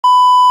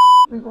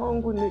be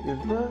wrong with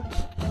niggas, bro?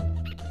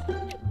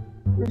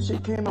 This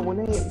shit came out when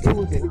they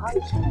was in high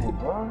school,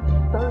 bro.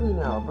 30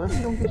 now, bro.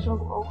 You don't get your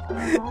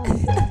okay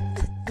home.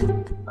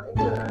 Like,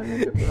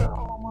 nigga, bro.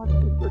 All my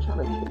people trying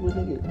to kill a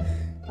nigga.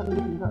 Trying to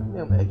get you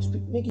goddamn XP.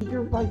 Nigga,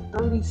 you're like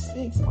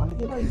 36, my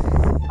nigga. Like,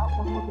 out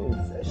my fucking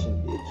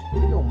session, bitch.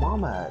 Where your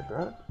mama at,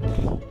 bro?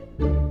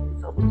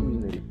 What's up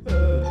with these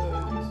niggas?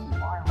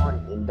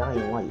 Tryharding and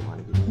dying white, my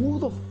nigga. Who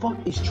the fuck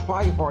is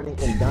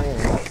tryharding and dying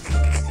white?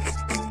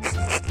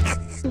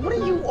 What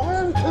are you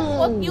on to?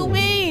 What you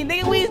mean?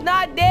 Nigga, we's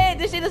not dead.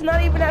 This shit is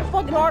not even that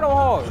fucking hard on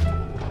hard.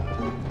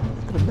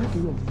 The back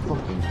of your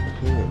fucking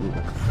head is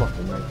like a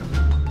fucking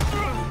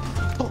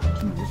nightmare. Fuck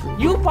you.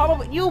 You pop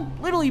up, you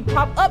literally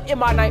pop up in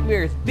my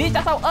nightmares, bitch.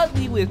 That's how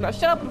ugly you is. Now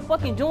shut up and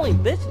fucking join,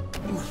 bitch.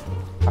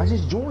 I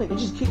just joined. It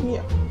just kicked me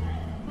out.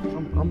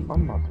 I'm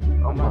gonna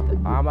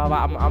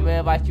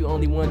invite you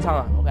only one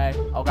time, okay?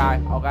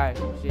 Okay.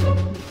 Shit.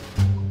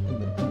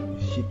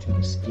 Shit to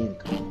the skin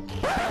color.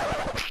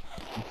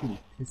 You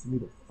pissing me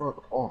the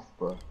fuck off,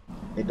 bro.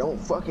 And don't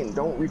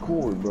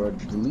record, bro.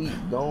 Delete,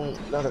 none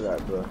of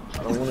that, bro. I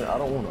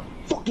don't wanna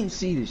fucking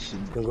see this shit.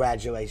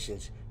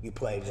 Congratulations, you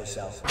played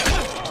yourself.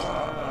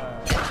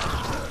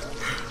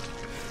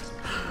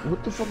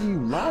 What the fuck are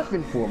you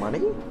laughing for, my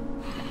nigga?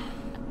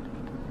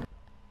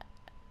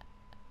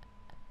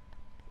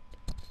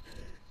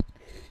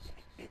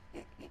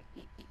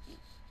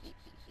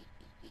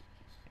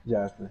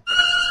 Jasper.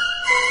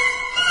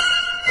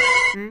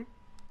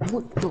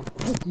 What the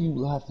fuck are you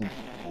laughing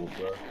for,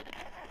 bro?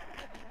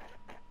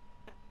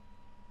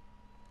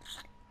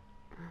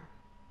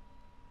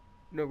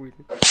 No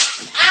reason.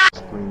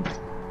 Screen is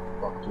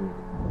fucking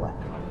black.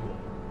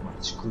 My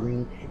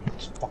screen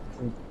is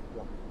fucking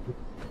black.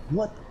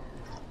 What?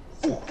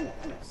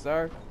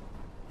 Sir,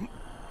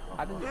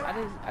 I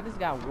just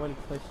got one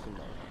question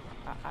though.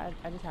 I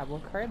just have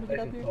one. Hurry up and get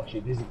up here.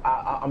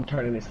 I'm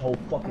turning this whole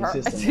fucking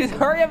system. Just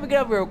hurry up and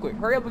get up here real quick.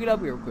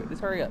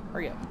 Just hurry up.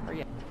 Why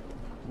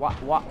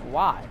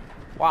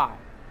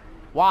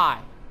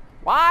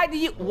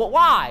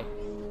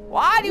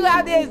do you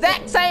have the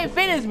exact same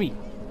fit as me?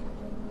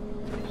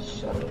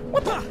 Shut up.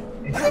 What the?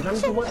 Hey, drive me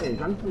some weapons.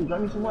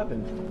 Drive me some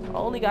weapons. I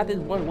only got this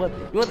one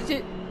weapon. You want the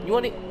shit? You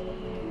want it?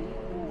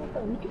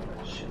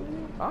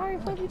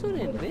 Alright, fuck you too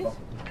then, bitch.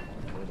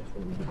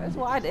 That's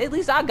why at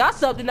least I got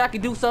something I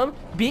can do something,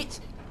 bitch.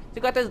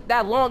 You got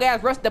that long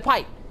ass rusted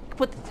pipe.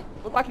 Look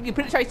like you can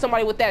penetrate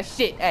somebody with that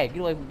shit. Hey, get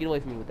away from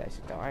me with that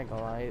shit though. I ain't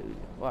gonna lie.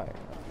 What?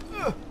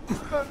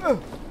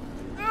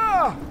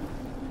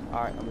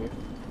 Alright, I'm here.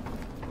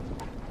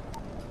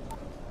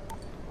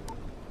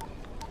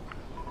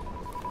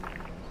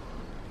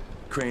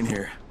 Crane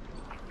here.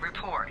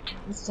 Report.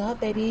 What's up,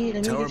 baby? Let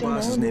me Tell our get your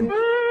boss's number.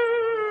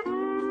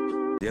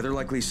 name. The other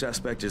likely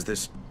suspect is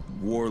this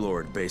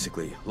warlord,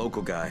 basically.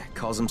 Local guy.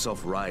 Calls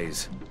himself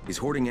Rise. He's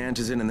hoarding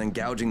antizin and then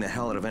gouging the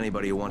hell out of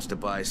anybody who wants to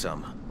buy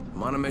some.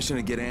 I'm on a mission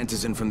to get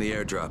antizin from the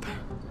airdrop.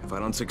 If I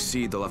don't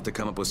succeed, they'll have to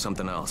come up with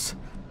something else.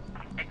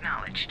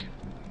 Acknowledged.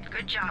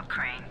 Good job,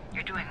 Crane.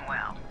 You're doing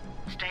well.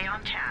 Stay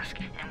on task,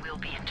 and we'll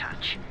be in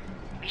touch.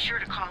 Be sure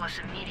to call us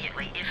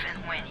immediately if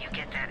and when you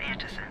get that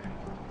antizin.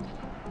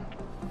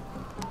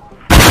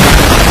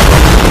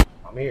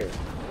 I'm here.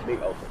 Big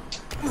open.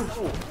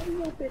 Oh,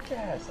 your bitch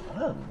ass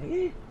up,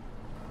 nigga.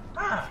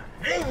 Ah,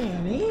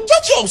 damn, nigga.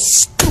 Shut your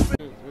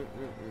stupid.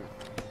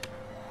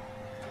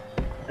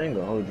 I ain't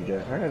gonna hold you,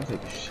 Jack. I gotta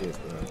take a shit,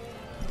 bro.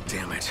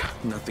 Damn it.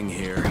 Nothing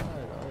here.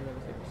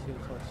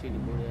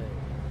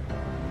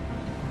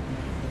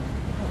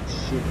 Oh,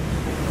 shit.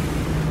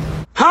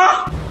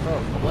 Huh?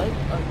 Oh, what?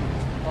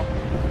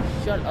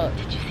 Shut up.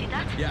 Did you see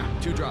that? Yeah,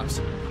 2 drops.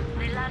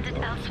 They landed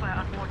elsewhere,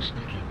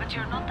 unfortunately, but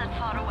you're not that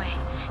far away.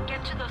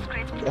 Get to those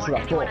crates That's before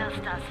what I anyone thought. else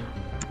does.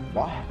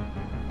 What?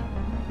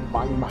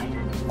 My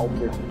mind.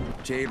 Okay.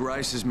 Jade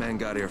Rice's men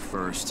got here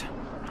first.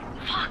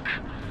 Fuck!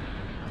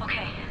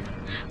 Okay,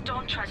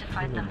 don't try to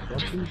fight them.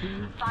 Just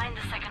find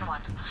the second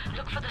one.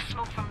 Look for the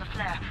smoke from the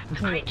flare. The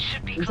crate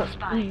should be close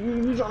by.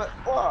 You trying to...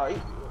 Oh,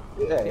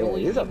 yeah, They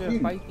won't it's up even to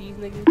you. fight these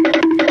niggas.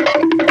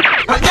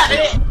 I got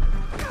it.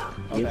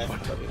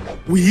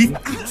 We.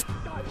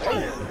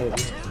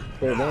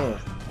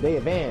 They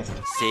advanced.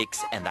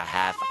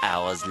 6.5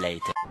 hours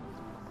later.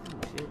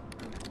 Shit.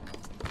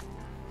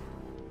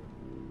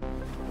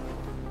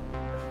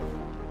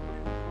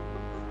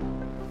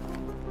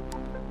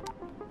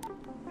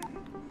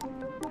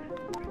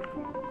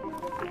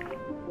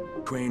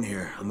 Crane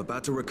here. I'm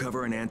about to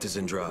recover an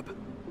antizin drop. Good,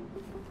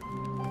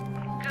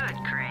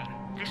 Crane.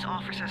 This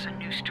offers us a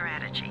new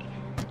strategy.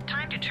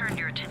 Time to turn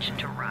your attention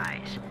to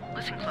Rise.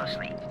 Listen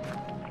closely.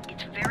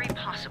 It's very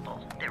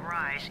possible that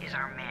Rise is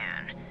our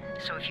man.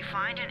 So if you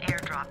find an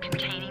airdrop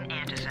containing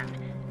antizin,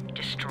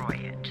 destroy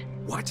it.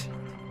 What?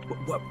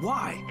 What?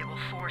 Why? It will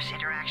force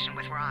interaction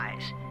with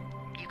Rise.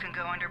 You can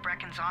go under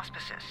Brecken's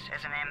auspices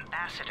as an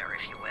ambassador,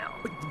 if you will.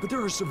 But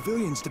there are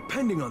civilians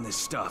depending on this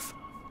stuff.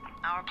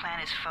 Our plan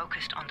is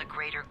focused on the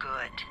greater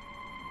good.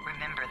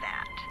 Remember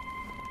that.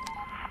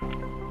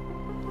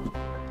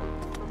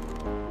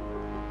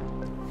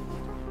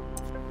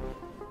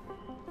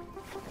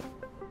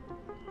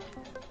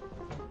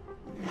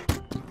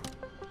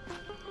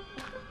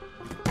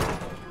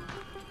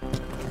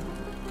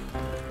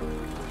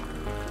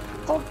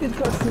 Fuck this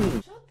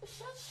cutscene.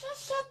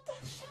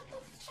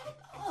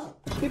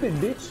 Skip it,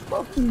 bitch.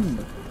 Fuck you.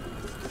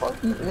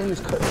 Fuck you. And then this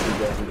cutscene,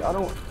 Jesse. I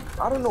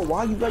don't know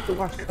why you like to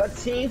watch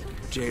cutscenes.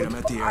 Jade, I'm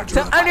at the airdrop.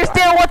 To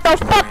understand what the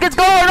fuck is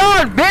going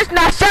on, bitch.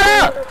 Now shut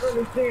up. I don't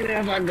understand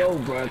as I go,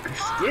 bro.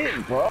 Get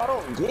it, bro. I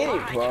don't get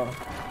it, bro.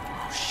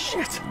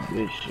 Shit.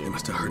 This shit. They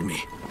must have heard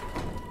me.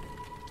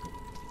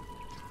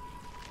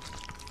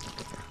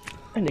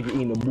 That nigga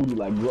eating a booty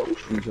like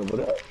groceries over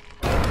there.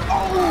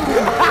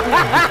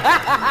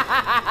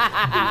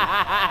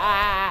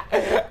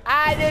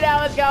 I knew that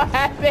was gonna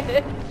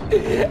happen.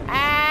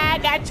 I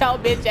got your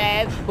bitch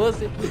ass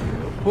pussy.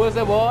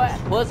 Pussy boy.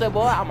 Pussy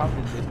boy. I'm out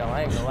this bitch though.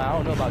 I ain't gonna lie. I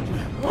don't know about you.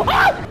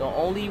 The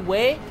only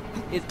way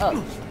is up.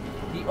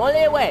 The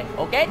only way.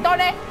 Okay,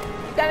 Tony?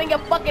 Stand in your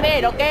fucking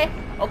head, okay?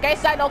 Okay,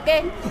 son,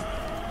 okay?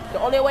 The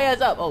only way is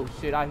up. Oh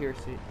shit, I hear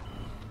shit.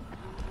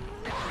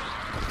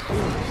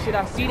 Oh, shit,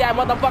 I see that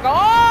motherfucker.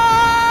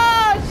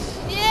 Oh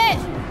shit!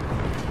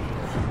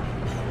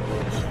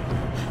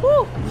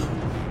 Woo!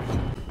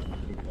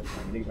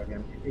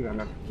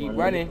 Keep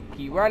running,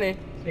 keep running.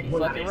 Keep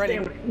fucking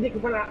running.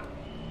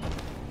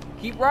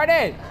 Keep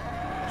running.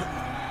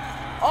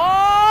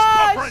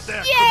 Oh right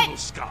there, shit!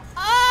 Scott.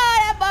 Oh,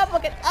 that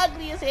motherfucker's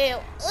ugly as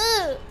hell.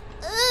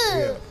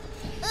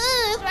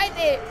 It's right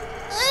there.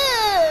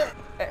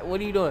 Hey,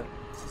 what are you doing?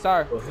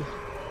 Sorry.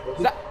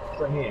 Stop.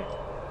 Right here.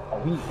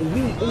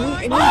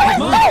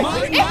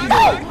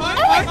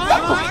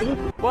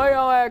 Boy,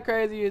 y'all act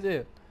crazy as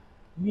hell.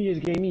 You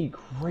just gave me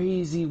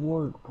crazy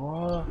work,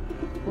 bro.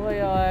 Boy,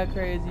 y'all act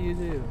crazy as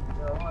hell.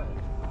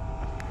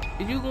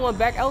 Is you going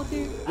back out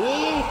there?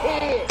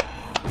 Yeah.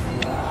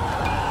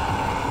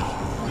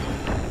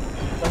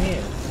 Right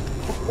here.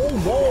 Oh,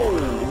 whoa.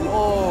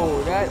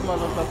 Oh, that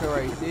motherfucker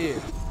right there.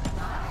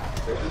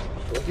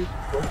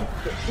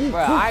 Bro,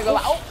 I ain't gonna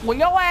lie. Oh, when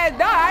your ass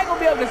die, I ain't gonna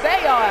be able to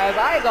say your ass. I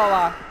ain't gonna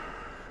lie.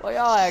 Well,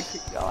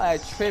 y'all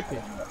ass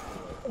tripping.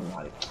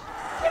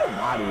 Get a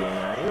body in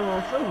there. You know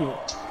what I'm saying?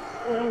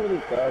 I'm really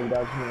thugged out, you know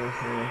what I'm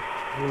saying?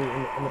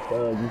 I'm a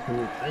thug, you feel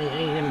me? I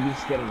ain't gonna be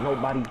scared of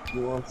nobody,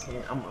 you know what I'm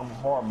saying? I'm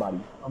hard body.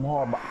 I'm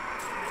hard body.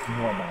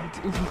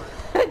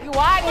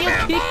 Why do you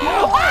keep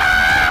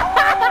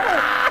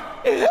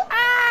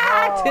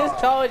I just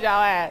told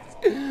y'all ass.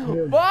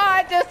 Boy,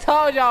 I just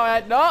told y'all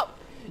ass. Nope.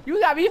 You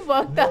got me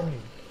fucked up.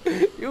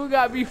 You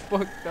got me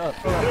fucked up.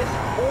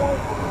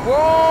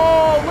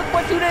 Whoa, look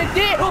what you done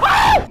did.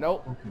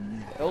 Nope.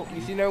 Nope,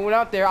 you see never went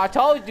out there. I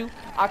told you.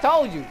 I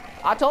told you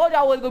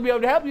I wasn't gonna be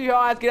able to help you. Your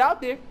ass get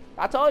out there.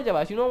 I told you,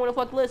 but you don't want to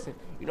fucking listen.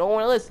 You don't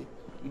want to listen.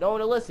 You don't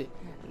want to listen.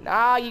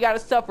 Now you gotta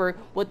suffer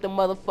with the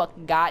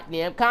motherfucking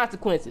goddamn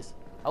consequences.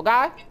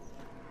 Okay?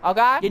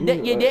 Okay?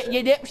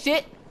 You dip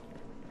shit.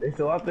 They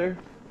still out there?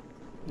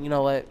 You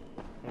know what?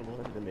 I'm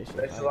going to the mission.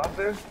 They still out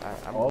there?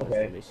 I'm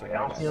okay. The mission. I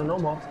don't see them no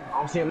more. I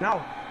don't see them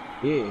now.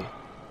 Yeah.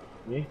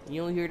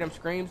 You don't hear them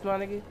screams, my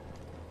nigga?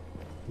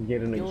 You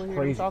don't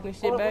hear them talking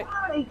shit back? Why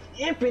are they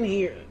camping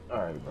here?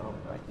 Alright, bro.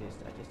 I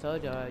just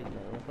told y'all, you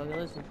don't fucking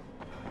listen.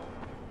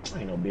 I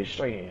ain't no bitch,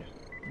 straight in.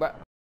 But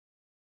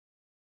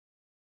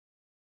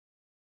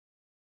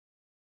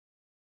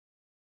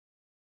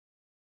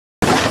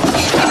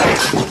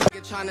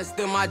Trying to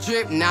steal my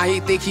drip, now he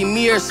think he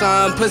me or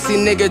something. Pussy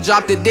nigga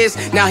dropped the disc,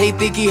 now he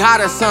think he hot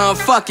or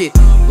something. Fuck it,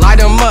 light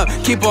him up,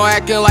 keep on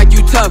acting like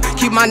you tough.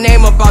 Keep my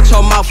name up out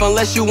your mouth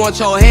unless you want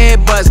your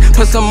head bust.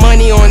 Put some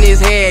money on his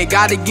head,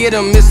 gotta get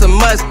him, it's a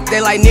must.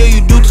 They like, Neil, you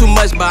do too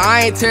much, but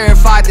I ain't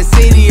terrified the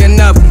city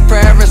enough.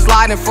 Forever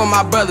sliding for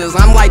my brothers,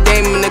 I'm like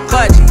Dame in the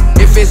clutch.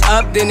 If it's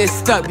up, then it's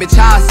stuck, bitch,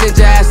 I'll send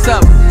your ass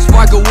up.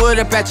 Spark a wood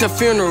up at your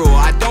funeral,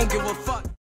 I don't give a fuck.